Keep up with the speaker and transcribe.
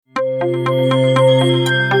Tech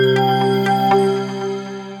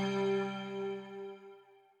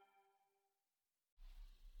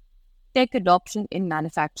adoption in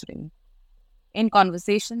manufacturing. In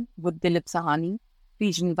conversation with Dilip Sawhney,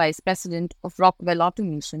 Regional Vice President of Rockwell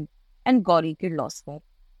Automation, and Gauri Kirloskar,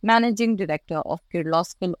 Managing Director of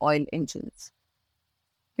Kirloskar Oil Engines.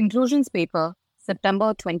 Conclusions paper,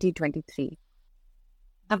 September 2023.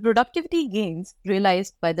 The productivity gains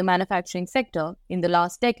realized by the manufacturing sector in the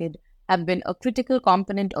last decade have been a critical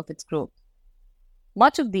component of its growth.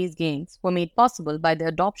 Much of these gains were made possible by the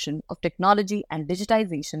adoption of technology and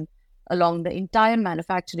digitization along the entire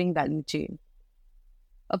manufacturing value chain.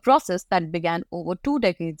 A process that began over 2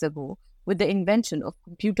 decades ago with the invention of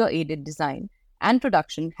computer-aided design and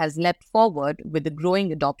production has leapt forward with the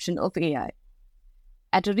growing adoption of AI.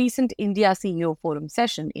 At a recent India CEO Forum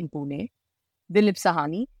session in Pune, Dilip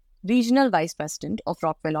Sawhney, Regional Vice President of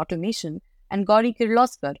Rockwell Automation, and Gauri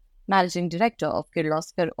Kirloskar, Managing Director of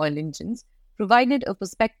Kirloskar Oil Engines, provided a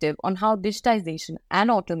perspective on how digitization and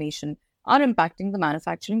automation are impacting the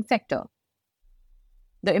manufacturing sector.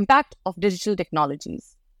 The impact of digital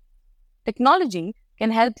technologies. Technology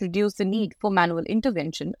can help reduce the need for manual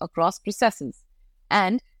intervention across processes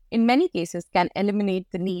and, in many cases, can eliminate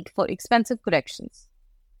the need for expensive corrections.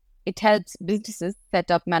 It helps businesses set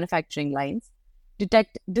up manufacturing lines,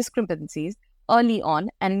 detect discrepancies early on,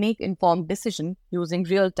 and make informed decisions using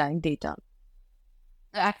real-time data.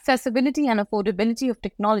 The accessibility and affordability of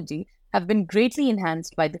technology have been greatly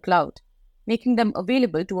enhanced by the cloud, making them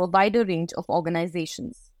available to a wider range of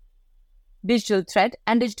organizations. Digital thread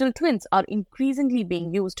and digital twins are increasingly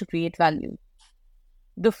being used to create value.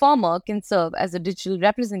 The former can serve as a digital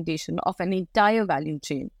representation of an entire value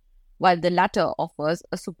chain, while the latter offers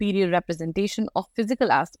a superior representation of physical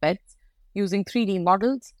aspects using 3D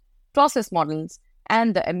models, process models,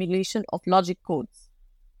 and the emulation of logic codes.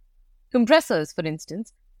 Compressors, for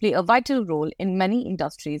instance, play a vital role in many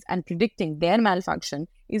industries, and predicting their malfunction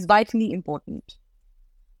is vitally important.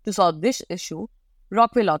 To solve this issue,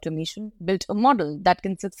 Rockwell Automation built a model that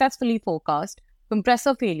can successfully forecast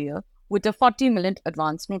compressor failure with a 40-minute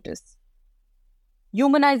advance notice.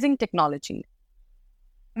 Humanizing technology.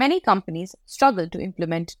 Many companies struggle to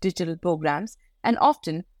implement digital programs, and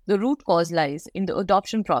often the root cause lies in the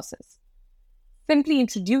adoption process. Simply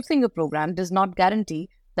introducing a program does not guarantee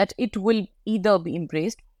that it will either be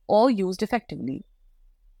embraced or used effectively.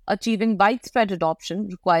 Achieving widespread adoption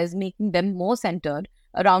requires making them more centered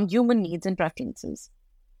around human needs and preferences.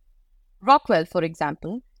 Rockwell, for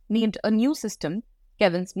example, named a new system,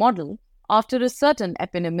 Kevin's model, after a certain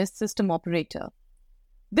eponymous system operator.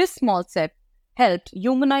 This small step helped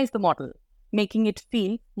humanize the model, making it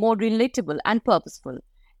feel more relatable and purposeful,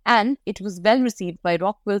 and it was well received by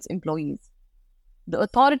Rockwell's employees. The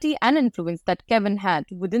authority and influence that Kevin had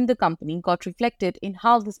within the company got reflected in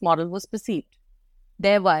how this model was perceived,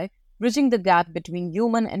 thereby bridging the gap between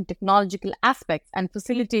human and technological aspects and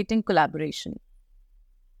facilitating collaboration.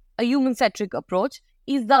 A human-centric approach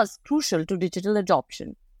is thus crucial to digital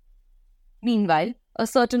adoption. Meanwhile, a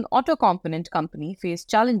certain auto component company faced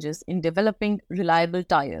challenges in developing reliable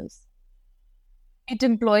tires. It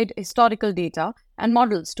employed historical data and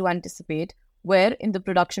models to anticipate where in the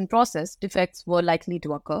production process defects were likely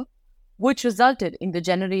to occur, which resulted in the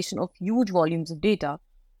generation of huge volumes of data,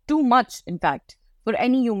 too much, in fact, for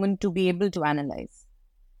any human to be able to analyze.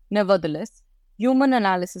 Nevertheless, human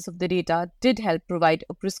analysis of the data did help provide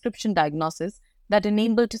a prescription diagnosis that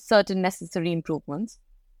enabled certain necessary improvements.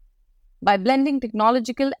 By blending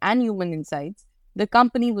technological and human insights, the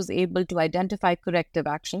company was able to identify corrective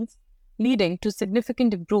actions, leading to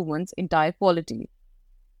significant improvements in tire quality.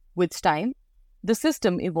 With time, the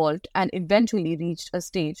system evolved and eventually reached a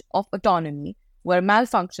stage of autonomy where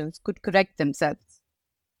malfunctions could correct themselves.